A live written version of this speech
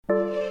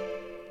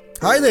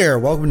Hi there,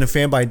 welcome to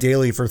Fanbyte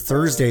Daily for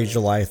Thursday,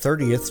 July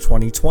 30th,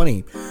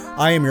 2020.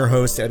 I am your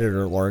host,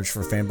 editor-at-large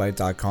for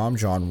Fanbyte.com,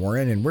 John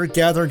Warren, and we're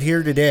gathered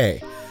here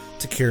today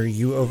to carry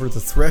you over the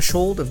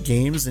threshold of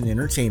games and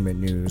entertainment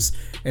news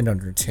in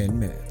under 10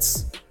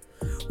 minutes.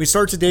 We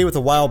start today with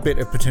a wild bit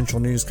of potential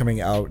news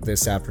coming out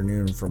this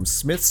afternoon from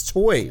Smith's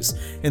Toys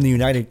in the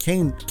United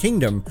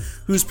Kingdom,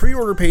 whose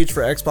pre-order page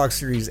for Xbox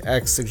Series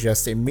X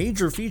suggests a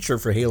major feature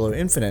for Halo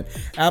Infinite,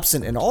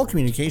 absent in all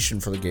communication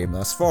for the game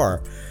thus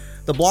far.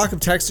 The block of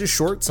text is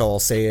short, so I'll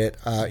say it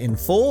in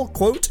full.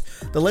 Quote,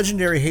 "The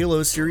legendary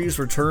Halo series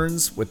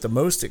returns with the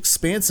most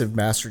expansive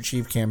Master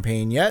Chief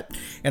campaign yet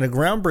and a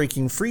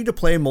groundbreaking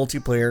free-to-play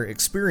multiplayer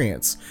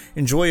experience.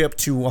 Enjoy up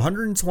to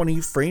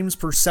 120 frames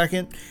per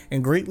second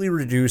and greatly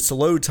reduced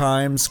load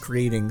times,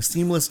 creating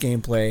seamless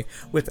gameplay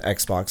with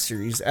Xbox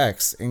Series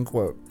X." End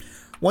quote.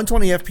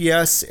 120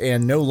 FPS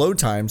and no load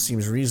time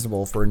seems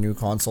reasonable for a new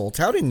console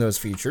touting those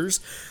features,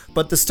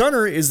 but the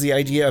stunner is the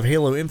idea of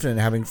Halo Infinite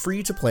having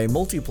free-to-play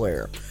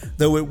multiplayer.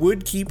 Though it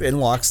would keep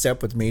in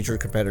lockstep with major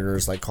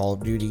competitors like Call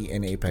of Duty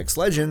and Apex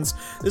Legends,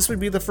 this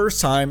would be the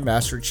first time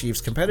Master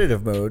Chief's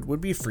competitive mode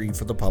would be free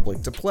for the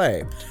public to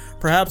play.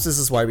 Perhaps this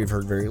is why we've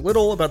heard very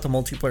little about the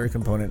multiplayer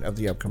component of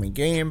the upcoming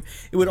game.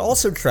 It would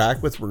also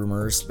track with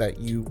rumors that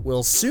you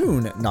will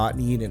soon not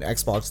need an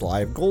Xbox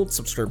Live Gold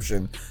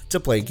subscription to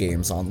play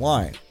games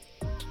online.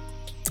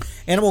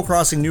 Animal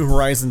Crossing New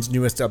Horizons'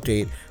 newest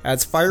update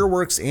adds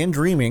fireworks and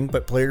dreaming,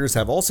 but players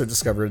have also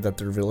discovered that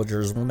their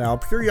villagers will now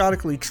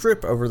periodically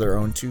trip over their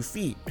own 2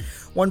 feet.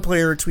 One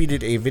player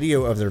tweeted a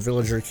video of their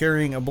villager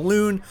carrying a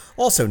balloon,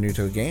 also new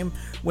to the game,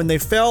 when they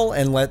fell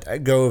and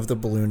let go of the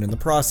balloon in the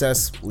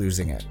process,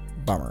 losing it.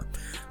 Bummer.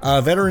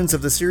 Veterans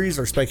of the series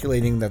are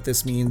speculating that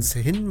this means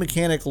hidden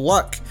mechanic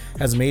luck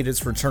has made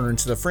its return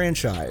to the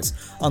franchise.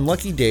 On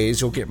lucky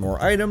days, you'll get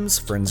more items,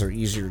 friends are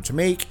easier to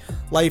make,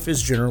 life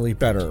is generally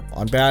better.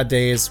 On bad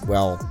days,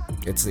 well,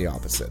 it's the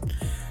opposite.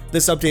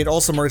 This update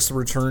also marks the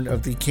return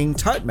of the King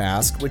Tut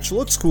mask, which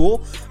looks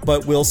cool,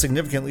 but will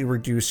significantly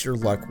reduce your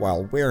luck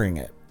while wearing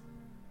it.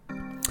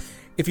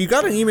 If you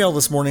got an email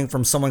this morning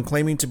from someone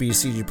claiming to be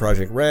CD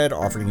Projekt Red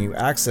offering you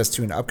access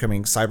to an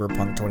upcoming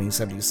Cyberpunk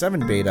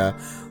 2077 beta,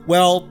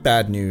 well,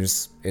 bad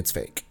news, it's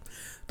fake.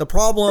 The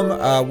problem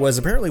was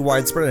apparently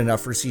widespread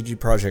enough for CD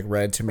Projekt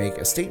Red to make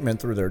a statement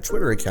through their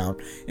Twitter account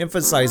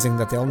emphasizing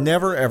that they'll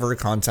never ever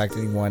contact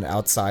anyone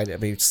outside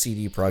of a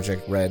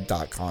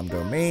cdprojectred.com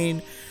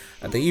domain.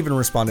 They even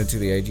responded to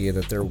the idea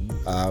that there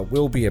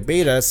will be a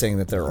beta, saying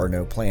that there are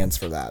no plans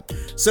for that.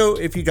 So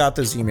if you got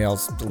those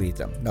emails, delete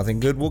them.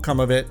 Nothing good will come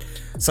of it.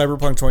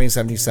 Cyberpunk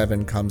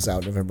 2077 comes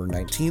out November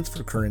 19th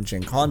for current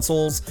gen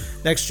consoles.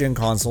 Next gen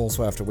consoles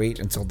will have to wait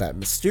until that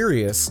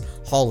mysterious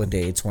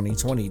holiday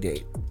 2020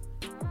 date.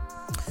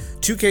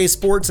 2K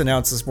Sports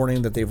announced this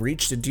morning that they've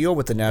reached a deal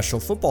with the National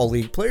Football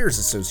League Players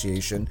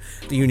Association,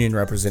 the union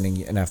representing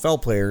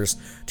NFL players,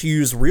 to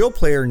use real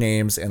player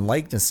names and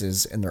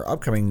likenesses in their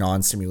upcoming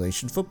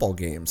non-simulation football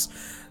games.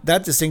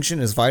 That distinction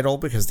is vital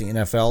because the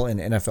NFL and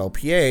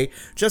NFLPA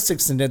just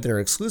extended their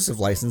exclusive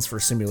license for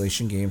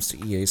simulation games to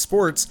EA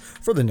Sports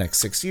for the next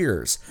 6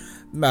 years.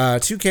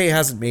 2K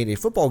hasn't made a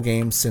football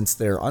game since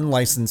their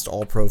unlicensed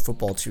All-Pro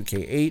Football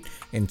 2K8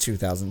 in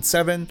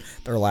 2007.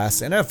 Their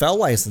last NFL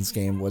licensed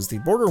game was the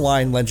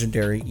borderline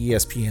legendary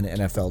ESPN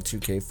NFL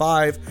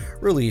 2K5,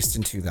 released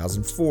in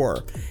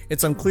 2004.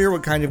 It's unclear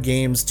what kind of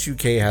games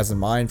 2K has in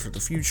mind for the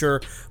future,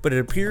 but it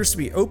appears to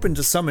be open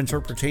to some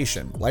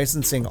interpretation.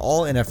 Licensing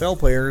all NFL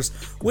players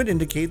would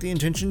indicate the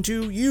intention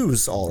to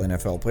use all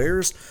NFL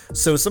players,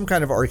 so some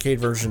kind of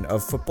arcade version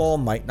of football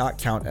might not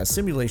count as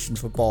simulation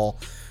football.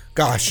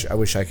 Gosh, I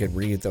wish I could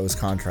read those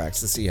contracts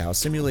to see how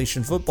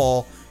simulation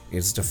football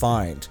is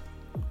defined.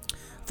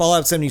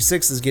 Fallout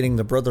 76 is getting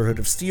the Brotherhood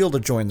of Steel to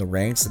join the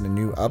ranks in a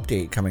new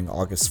update coming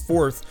August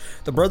 4th.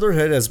 The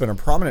Brotherhood has been a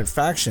prominent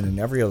faction in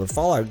every other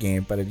Fallout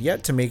game, but had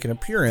yet to make an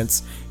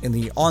appearance in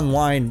the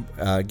online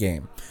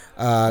game.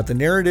 The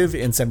narrative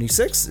in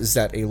 76 is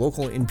that a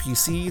local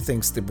NPC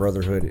thinks the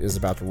Brotherhood is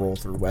about to roll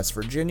through West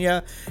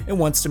Virginia and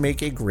wants to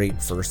make a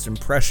great first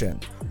impression.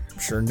 I'm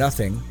sure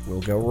nothing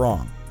will go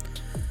wrong.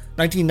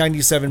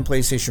 1997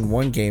 PlayStation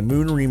 1 game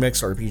Moon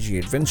Remix RPG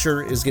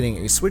Adventure is getting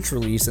a Switch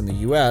release in the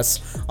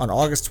US on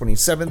August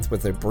 27th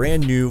with a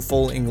brand new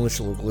full English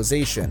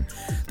localization.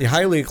 The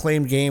highly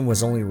acclaimed game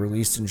was only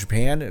released in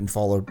Japan and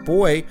followed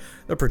Boy,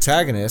 the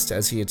protagonist,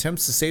 as he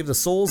attempts to save the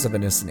souls of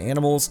innocent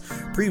animals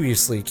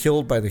previously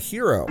killed by the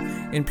hero.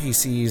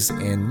 NPCs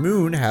in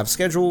Moon have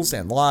schedules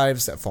and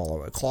lives that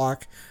follow a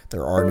clock.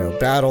 There are no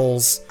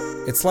battles.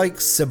 It's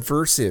like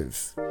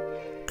Subversive.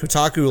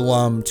 Kotaku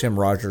alum Tim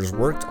Rogers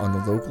worked on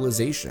the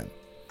localization.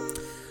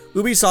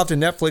 Ubisoft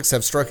and Netflix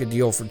have struck a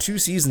deal for 2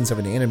 seasons of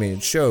an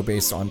animated show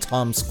based on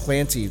Tom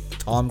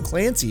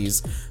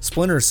Clancy's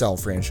Splinter Cell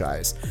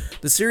franchise.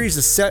 The series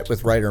is set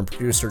with writer and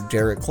producer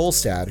Derek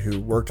Kolstad, who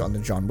worked on the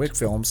John Wick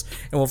films,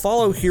 and will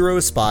follow hero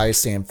spy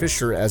Sam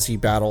Fisher as he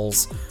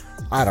battles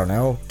I don't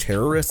know,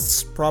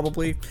 terrorists,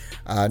 probably.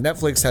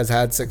 Netflix has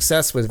had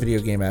success with video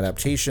game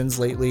adaptations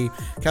lately.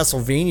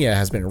 Castlevania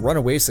has been a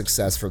runaway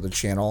success for the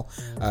channel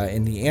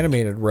in the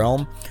animated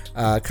realm.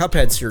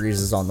 Cuphead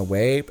series is on the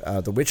way.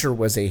 The Witcher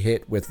was a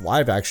hit with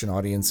live-action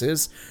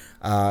audiences.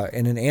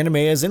 And an anime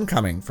is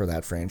incoming for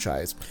that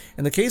franchise.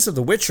 In the case of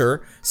The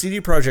Witcher,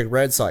 CD Projekt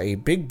Red saw a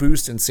big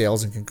boost in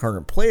sales and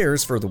concurrent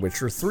players for The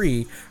Witcher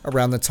 3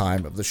 around the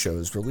time of the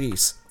show's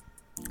release.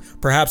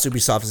 Perhaps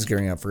Ubisoft is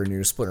gearing up for a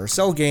new Splinter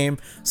Cell game,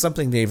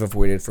 something they've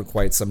avoided for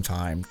quite some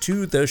time,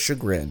 to the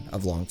chagrin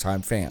of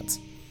longtime fans.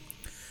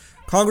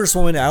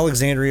 Congresswoman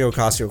Alexandria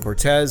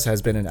Ocasio-Cortez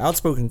has been an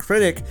outspoken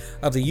critic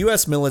of the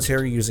U.S.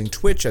 military using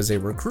Twitch as a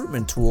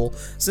recruitment tool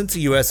since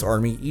the U.S.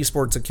 Army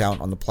esports account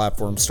on the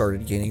platform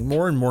started gaining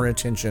more and more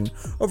attention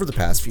over the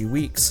past few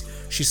weeks.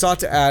 She sought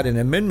to add an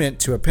amendment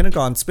to a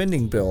Pentagon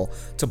spending bill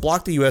to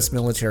block the U.S.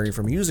 military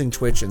from using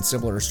Twitch and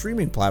similar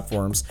streaming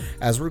platforms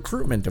as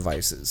recruitment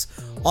devices.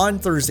 On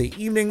Thursday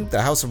evening,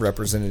 the House of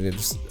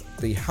Representatives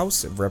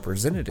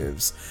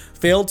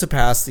failed to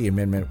pass the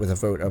amendment with a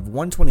vote of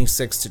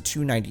 126 to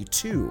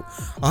 292,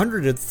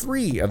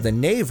 103 of the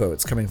nay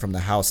votes coming from the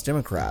House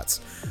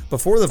Democrats.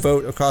 Before the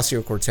vote,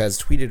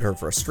 Ocasio-Cortez tweeted her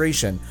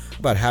frustration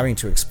about having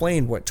to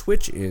explain what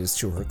Twitch is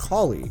to her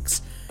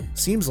colleagues.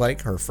 Seems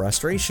like her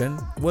frustration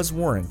was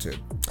warranted.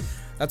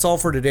 That's all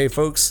for today,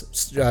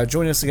 folks.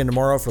 Join us again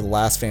tomorrow for the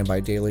last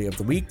Fanbyte Daily of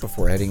the week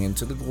before heading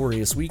into the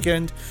glorious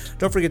weekend.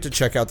 Don't forget to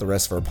check out the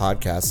rest of our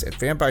podcasts at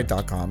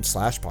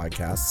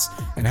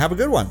fanbyte.com/podcasts, and have a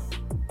good one.